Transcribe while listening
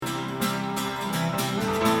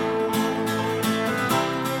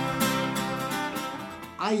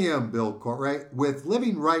I am Bill Courtwright with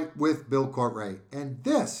Living Right with Bill Courtwright, and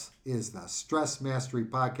this is the Stress Mastery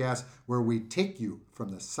Podcast, where we take you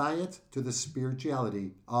from the science to the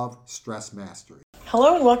spirituality of stress mastery.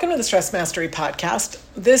 Hello and welcome to the Stress Mastery Podcast.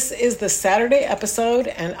 This is the Saturday episode,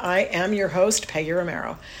 and I am your host, Peggy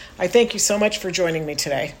Romero. I thank you so much for joining me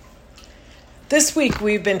today. This week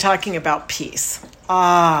we've been talking about peace.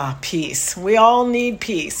 Peace. We all need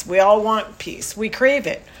peace. We all want peace. We crave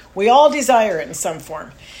it. We all desire it in some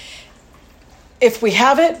form. If we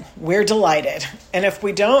have it, we're delighted. And if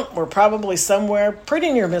we don't, we're probably somewhere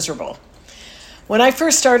pretty near miserable. When I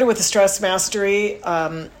first started with the Stress Mastery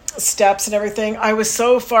steps and everything, I was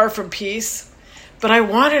so far from peace, but I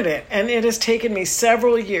wanted it. And it has taken me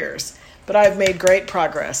several years, but I've made great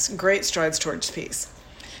progress, great strides towards peace.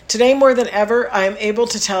 Today, more than ever, I am able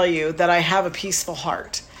to tell you that I have a peaceful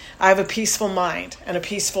heart. I have a peaceful mind and a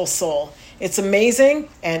peaceful soul. It's amazing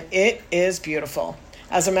and it is beautiful.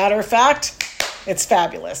 As a matter of fact, it's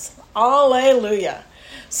fabulous. Alleluia.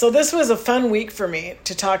 So this was a fun week for me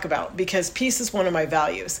to talk about because peace is one of my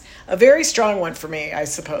values. A very strong one for me, I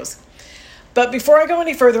suppose. But before I go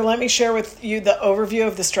any further, let me share with you the overview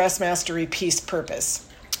of the Stress Mastery Peace Purpose.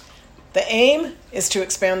 The aim is to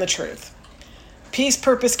expand the truth. Peace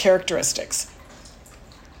Purpose Characteristics.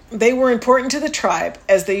 They were important to the tribe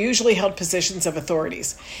as they usually held positions of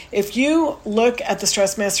authorities. If you look at the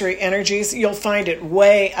Stress Mastery energies, you'll find it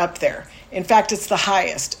way up there. In fact, it's the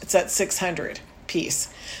highest. It's at 600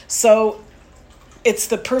 peace. So it's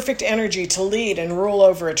the perfect energy to lead and rule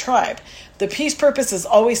over a tribe. The peace purpose is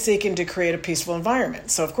always seeking to create a peaceful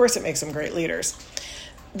environment. So of course it makes them great leaders.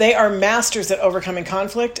 They are masters at overcoming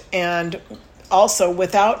conflict and also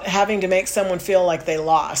without having to make someone feel like they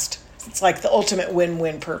lost. It's like the ultimate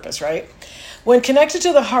win-win purpose, right? When connected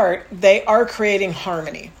to the heart, they are creating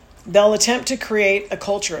harmony. They'll attempt to create a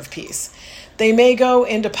culture of peace. They may go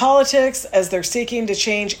into politics as they're seeking to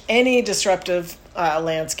change any disruptive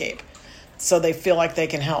landscape, so they feel like they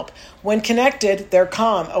can help. When connected, they're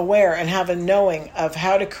calm, aware, and have a knowing of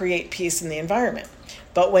how to create peace in the environment.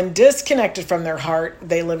 But when disconnected from their heart,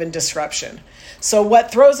 they live in disruption. So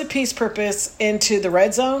what throws a peace purpose into the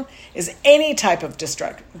red zone is any type of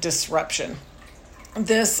disruption.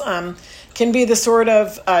 This can be the sort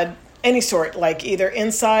of any sort, like either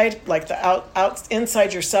inside, like the out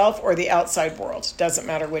inside yourself, or the outside world. Doesn't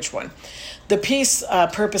matter which one. The peace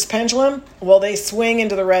purpose pendulum, well, they swing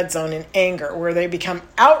into the red zone in anger, where they become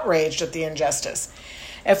outraged at the injustice.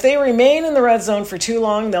 If they remain in the red zone for too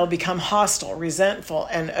long, they'll become hostile, resentful,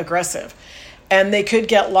 and aggressive. And they could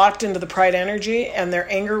get locked into the pride energy, and their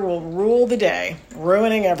anger will rule the day,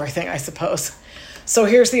 ruining everything, I suppose. So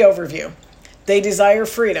here's the overview. They desire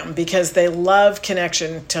freedom because they love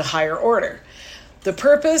connection to higher order. The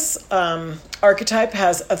purpose archetype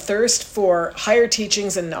has a thirst for higher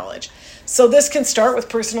teachings and knowledge. So this can start with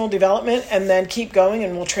personal development and then keep going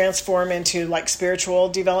and will transform into like spiritual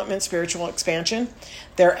development, spiritual expansion.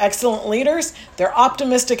 They're excellent leaders. They're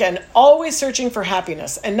optimistic and always searching for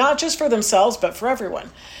happiness, and not just for themselves, but for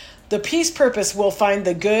everyone. The peace purpose will find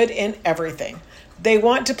the good in everything. They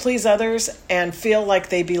want to please others and feel like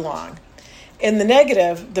they belong. In the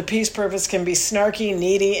negative, the peace purpose can be snarky,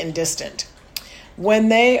 needy, and distant. When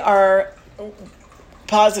they are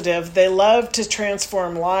positive, they love to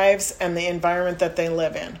transform lives and the environment that they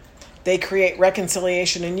live in. They create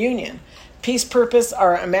reconciliation and union. Peace purpose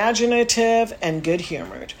are imaginative and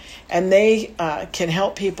good-humored, and they can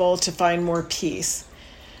help people to find more peace.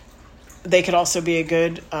 They could also be a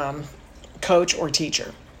good coach or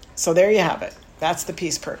teacher. So there you have it. That's the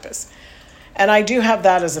peace purpose. And I do have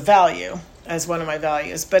that as a value, as one of my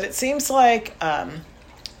values, but it seems like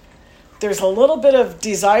there's a little bit of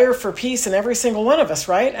desire for peace in every single one of us,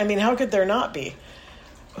 right? I mean, how could there not be?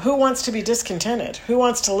 Who wants to be discontented? Who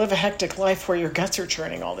wants to live a hectic life where your guts are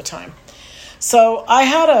churning all the time? So I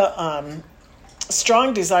had a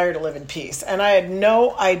strong desire to live in peace, and I had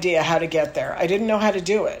no idea how to get there. I didn't know how to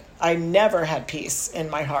do it. I never had peace in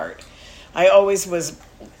my heart. I always was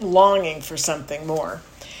longing for something more.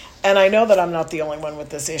 And I know that I'm not the only one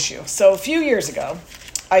with this issue. So a few years ago,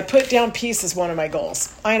 I put down peace as one of my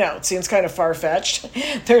goals. I know, it seems kind of far-fetched.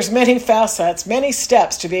 There's many facets, many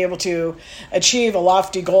steps to be able to achieve a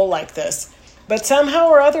lofty goal like this. But somehow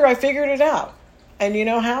or other, I figured it out. And you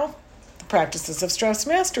know how? The practices of stress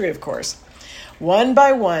mastery, of course. One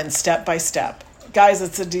by one, step by step. Guys,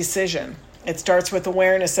 it's a decision. It starts with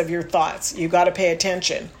awareness of your thoughts. You got to pay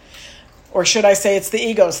attention. Or should I say it's the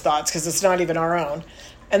ego's thoughts, because it's not even our own.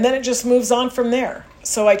 And then it just moves on from there.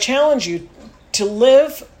 So I challenge you to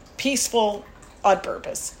live peaceful on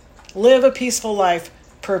purpose. Live a peaceful life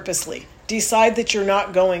purposely. Decide that you're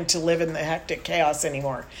not going to live in the hectic chaos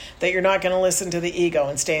anymore, that you're not going to listen to the ego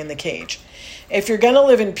and stay in the cage. If you're going to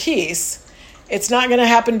live in peace, it's not going to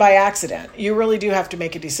happen by accident. You really do have to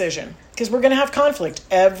make a decision, because we're going to have conflict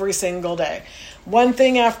every single day. One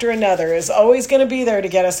thing after another is always going to be there to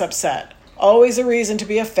get us upset. Always a reason to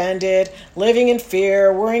be offended, living in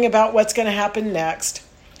fear, worrying about what's going to happen next.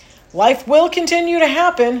 Life will continue to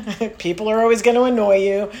happen. People are always going to annoy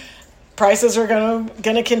you. Prices are going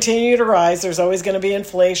to continue to rise. There's always going to be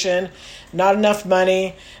inflation, not enough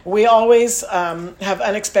money. We always have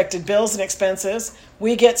unexpected bills and expenses.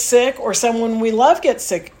 We get sick, or someone we love gets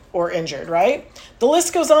sick or injured, right? The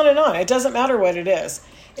list goes on and on. It doesn't matter what it is.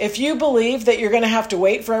 If you believe that you're going to have to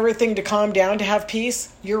wait for everything to calm down to have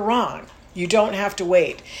peace, you're wrong. You don't have to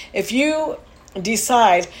wait. If you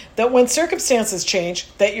decide that when circumstances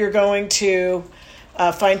change that you're going to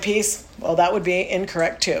find peace, well, that would be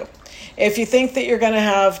incorrect too. If you think that you're going to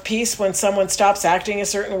have peace when someone stops acting a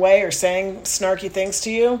certain way or saying snarky things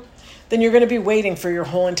to you, then you're going to be waiting for your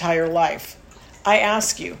whole entire life. I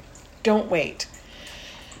ask you, don't wait.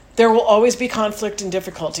 There will always be conflict and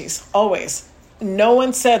difficulties, always. No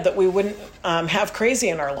one said that we wouldn't have crazy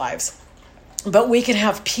in our lives, but we can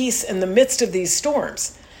have peace in the midst of these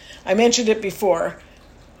storms. I mentioned it before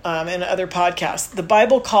in other podcasts. The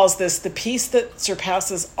Bible calls this the peace that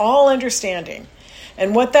surpasses all understanding.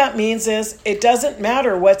 And what that means is it doesn't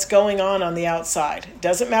matter what's going on the outside. It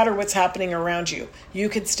doesn't matter what's happening around you. You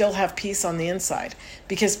could still have peace on the inside,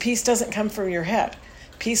 because peace doesn't come from your head.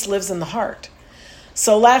 Peace lives in the heart.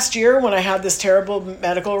 So last year when I had this terrible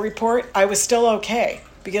medical report, I was still okay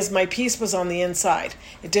because my peace was on the inside.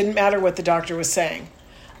 It didn't matter what the doctor was saying.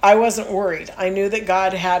 I wasn't worried. I knew that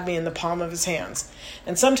God had me in the palm of his hands.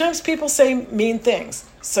 And sometimes people say mean things,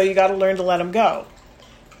 so you got to learn to let them go.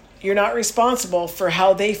 You're not responsible for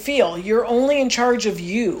how they feel. You're only in charge of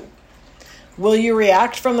you. Will you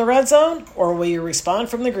react from the red zone, or will you respond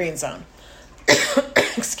from the green zone?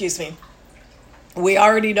 Excuse me. We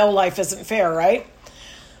already know life isn't fair, right?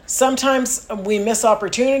 Sometimes we miss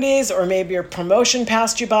opportunities, or maybe your promotion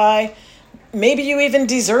passed you by. Maybe you even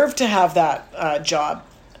deserve to have that job.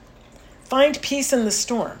 Find peace in the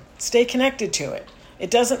storm. Stay connected to it.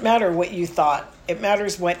 It doesn't matter what you thought. It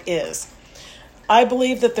matters what is. I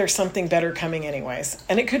believe that there's something better coming anyways,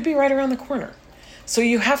 and it could be right around the corner. So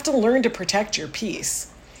you have to learn to protect your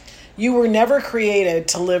peace. You were never created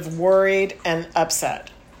to live worried and upset.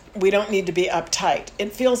 We don't need to be uptight.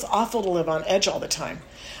 It feels awful to live on edge all the time.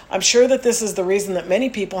 I'm sure that this is the reason that many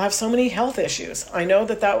people have so many health issues. I know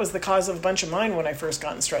that that was the cause of a bunch of mine when I first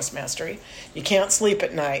got in Stress Mastery. You can't sleep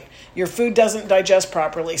at night. Your food doesn't digest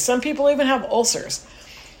properly. Some people even have ulcers.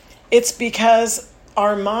 It's because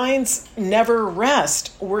our minds never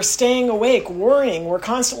rest. We're staying awake, worrying. We're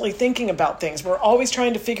constantly thinking about things. We're always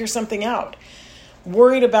trying to figure something out.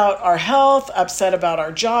 Worried about our health, upset about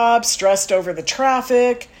our job, stressed over the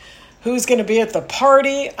traffic, who's going to be at the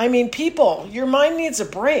party. I mean, people, your mind needs a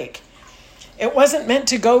break. It wasn't meant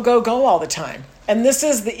to go, go, go all the time. And this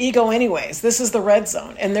is the ego anyways. This is the red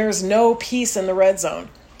zone. And there's no peace in the red zone.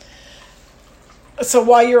 So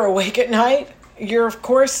while you're awake at night, you're, of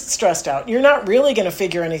course, stressed out. You're not really going to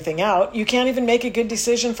figure anything out. You can't even make a good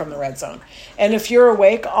decision from the red zone. And if you're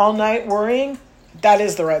awake all night worrying, that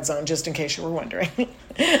is the red zone, just in case you were wondering.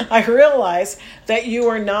 I realize that you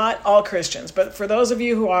are not all Christians, but for those of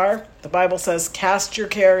you who are, the Bible says, cast your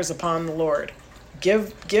cares upon the Lord.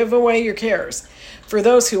 Give away your cares. For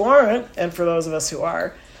those who aren't, and for those of us who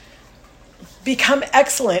are, become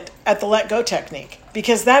excellent at the let go technique,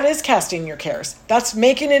 because that is casting your cares. That's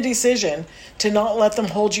making a decision to not let them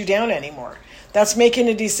hold you down anymore. That's making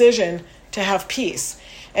a decision to have peace.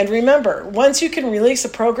 And remember, once you can release a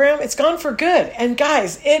program, it's gone for good. And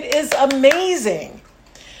guys, it is amazing.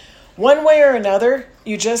 One way or another,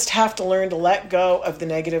 you just have to learn to let go of the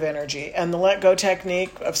negative energy. And the let go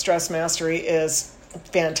technique of Stress Mastery is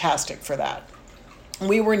fantastic for that.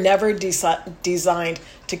 We were never designed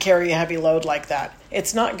to carry a heavy load like that.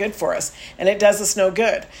 It's not good for us, and it does us no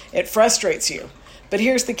good. It frustrates you. But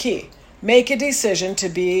here's the key. Make a decision to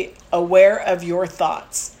be aware of your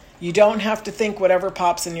thoughts. You don't have to think whatever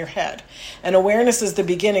pops in your head. And awareness is the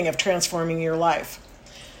beginning of transforming your life.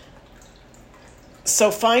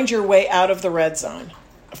 So find your way out of the red zone.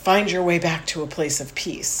 Find your way back to a place of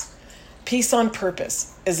peace. Peace on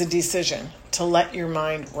purpose is a decision to let your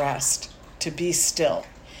mind rest, to be still.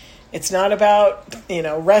 It's not about,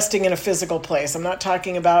 resting in a physical place. I'm not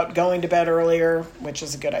talking about going to bed earlier, which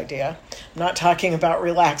is a good idea. I'm not talking about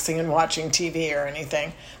relaxing and watching TV or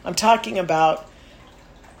anything. I'm talking about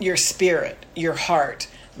your spirit, your heart.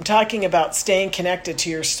 I'm talking about staying connected to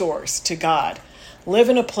your source, to God. Live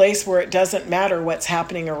in a place where it doesn't matter what's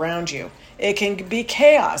happening around you. It can be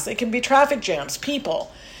chaos. It can be traffic jams,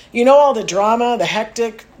 people. You know, all the drama, the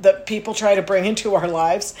hectic that people try to bring into our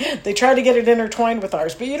lives? They try to get it intertwined with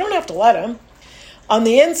ours, but you don't have to let them. On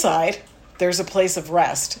the inside, there's a place of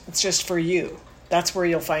rest. It's just for you. That's where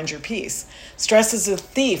you'll find your peace. Stress is a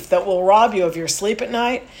thief that will rob you of your sleep at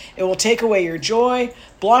night. It will take away your joy,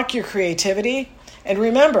 block your creativity. And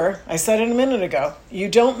remember, I said it a minute ago, you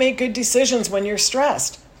don't make good decisions when you're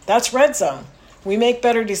stressed. That's red zone. We make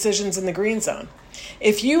better decisions in the green zone.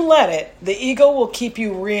 If you let it, the ego will keep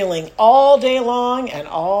you reeling all day long and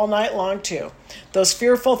all night long too. Those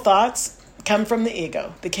fearful thoughts come from the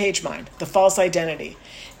ego, the cage mind, the false identity.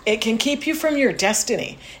 It can keep you from your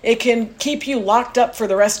destiny. It can keep you locked up for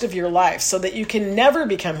the rest of your life so that you can never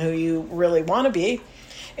become who you really want to be.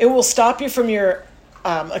 It will stop you from your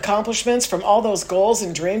accomplishments, from all those goals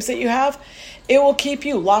and dreams that you have. It will keep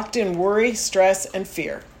you locked in worry, stress, and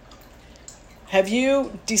fear. Have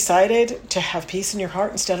you decided to have peace in your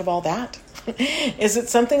heart instead of all that? Is it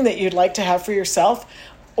something that you'd like to have for yourself,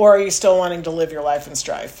 or are you still wanting to live your life in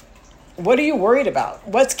strife? What are you worried about?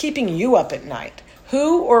 What's keeping you up at night?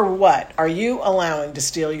 Who or what are you allowing to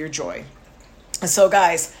steal your joy? So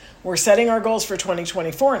guys, we're setting our goals for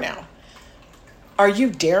 2024 now. Are you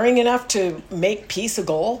daring enough to make peace a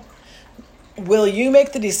goal? Will you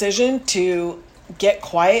make the decision to get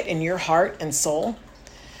quiet in your heart and soul?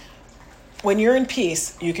 When you're in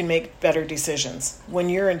peace, you can make better decisions. When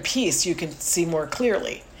you're in peace, you can see more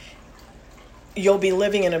clearly. You'll be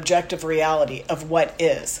living an objective reality of what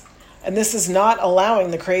is. And this is not allowing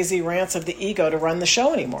the crazy rants of the ego to run the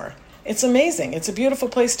show anymore. It's amazing. It's a beautiful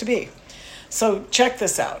place to be. So check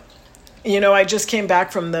this out. You know, I just came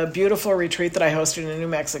back from the beautiful retreat that I hosted in New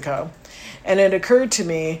Mexico. And it occurred to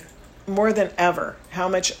me more than ever how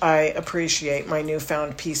much I appreciate my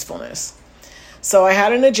newfound peacefulness. So I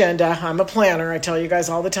had an agenda. I'm a planner. I tell you guys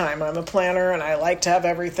all the time, I'm a planner and I like to have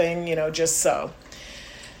everything, just so.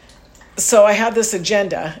 So I had this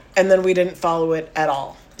agenda and then we didn't follow it at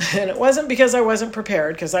all. And it wasn't because I wasn't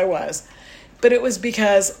prepared, because I was, but it was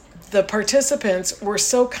because the participants were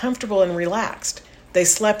so comfortable and relaxed. They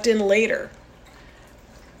slept in later.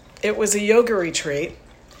 It was a yoga retreat.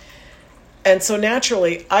 And so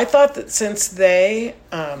naturally, I thought that since they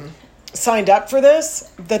signed up for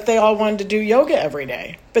this, that they all wanted to do yoga every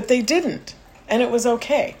day, but they didn't. And it was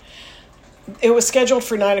okay. It was scheduled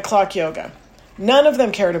for 9:00 yoga. None of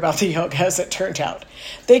them cared about the yoga, as it turned out.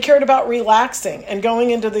 They cared about relaxing and going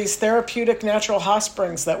into these therapeutic natural hot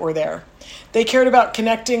springs that were there. They cared about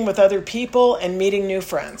connecting with other people and meeting new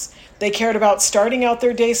friends. They cared about starting out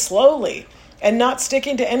their day slowly and not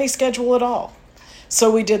sticking to any schedule at all. So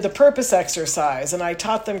we did the purpose exercise, and I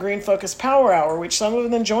taught them Green Focus Power Hour, which some of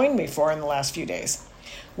them joined me for in the last few days.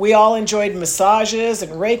 We all enjoyed massages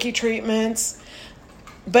and Reiki treatments,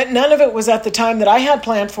 but none of it was at the time that I had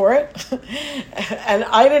planned for it. And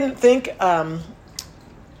I didn't think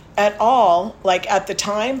at all, like at the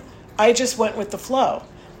time, I just went with the flow.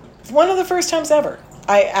 One of the first times ever,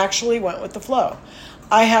 I actually went with the flow.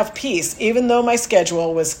 I have peace, even though my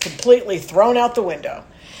schedule was completely thrown out the window.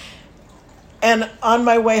 And on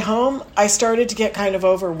my way home, I started to get kind of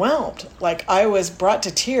overwhelmed. Like I was brought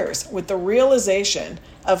to tears with the realization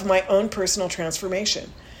of my own personal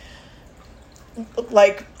transformation.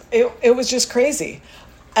 Like it was just crazy.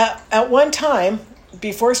 At one time,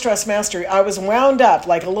 before Stress Mastery, I was wound up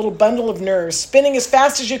like a little bundle of nerves, spinning as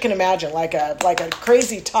fast as you can imagine, like a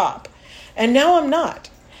crazy top. And now I'm not.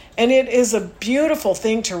 And it is a beautiful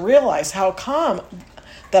thing to realize how calm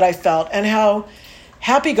that I felt and how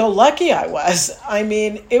happy-go-lucky I was. I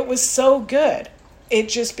mean, it was so good. It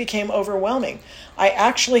just became overwhelming. I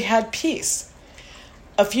actually had peace.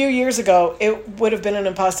 A few years ago, it would have been an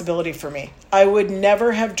impossibility for me. I would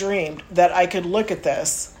never have dreamed that I could look at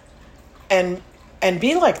this and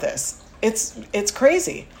be like this. It's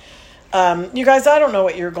crazy. You guys, I don't know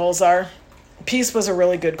what your goals are. Peace was a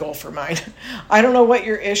really good goal for mine. I don't know what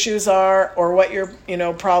your issues are or what your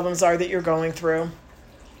problems are that you're going through.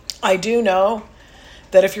 I do know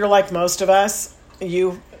that if you're like most of us,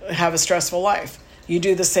 you have a stressful life. You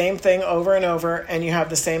do the same thing over and over, and you have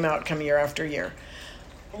the same outcome year after year.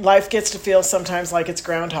 Life gets to feel sometimes like it's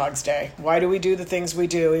Groundhog's Day. Why do we do the things we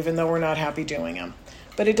do even though we're not happy doing them?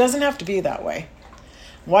 But it doesn't have to be that way.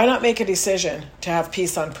 Why not make a decision to have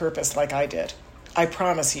peace on purpose like I did? I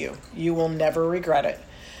promise you, you will never regret it.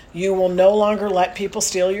 You will no longer let people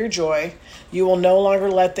steal your joy. You will no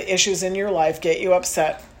longer let the issues in your life get you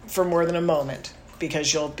upset for more than a moment,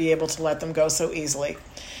 because you'll be able to let them go so easily.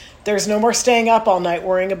 There's no more staying up all night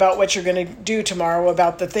worrying about what you're going to do tomorrow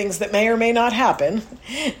about the things that may or may not happen.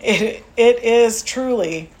 It is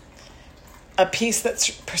truly a peace that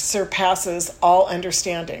surpasses all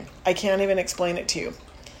understanding. I can't even explain it to you.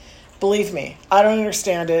 Believe me, I don't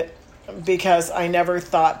understand it because I never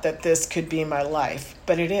thought that this could be my life,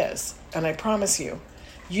 but it is. And I promise you,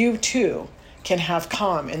 you too can have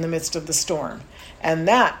calm in the midst of the storm. And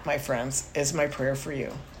that, my friends, is my prayer for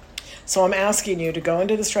you. So I'm asking you to go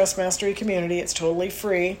into the Stress Mastery community. It's totally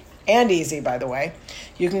free and easy, by the way.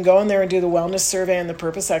 You can go in there and do the wellness survey and the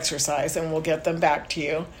purpose exercise, and we'll get them back to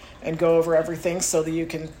you and go over everything so that you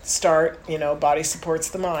can start, body supports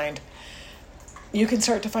the mind. You can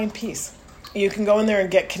start to find peace. You can go in there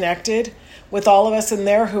and get connected with all of us in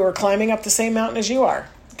there who are climbing up the same mountain as you are,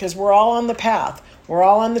 because we're all on the path. We're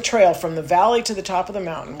all on the trail from the valley to the top of the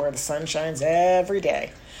mountain where the sun shines every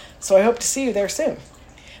day. So I hope to see you there soon.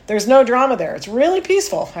 There's no drama there. It's really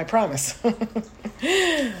peaceful, I promise.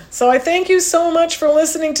 So I thank you so much for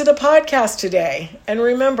listening to the podcast today. And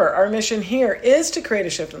remember, our mission here is to create a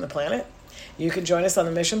shift on the planet. You can join us on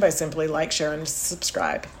the mission by simply like, share, and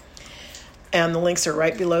subscribe. And the links are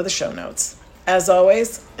right below the show notes. As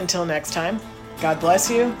always, until next time, God bless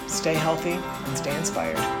you, stay healthy, and stay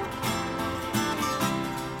inspired.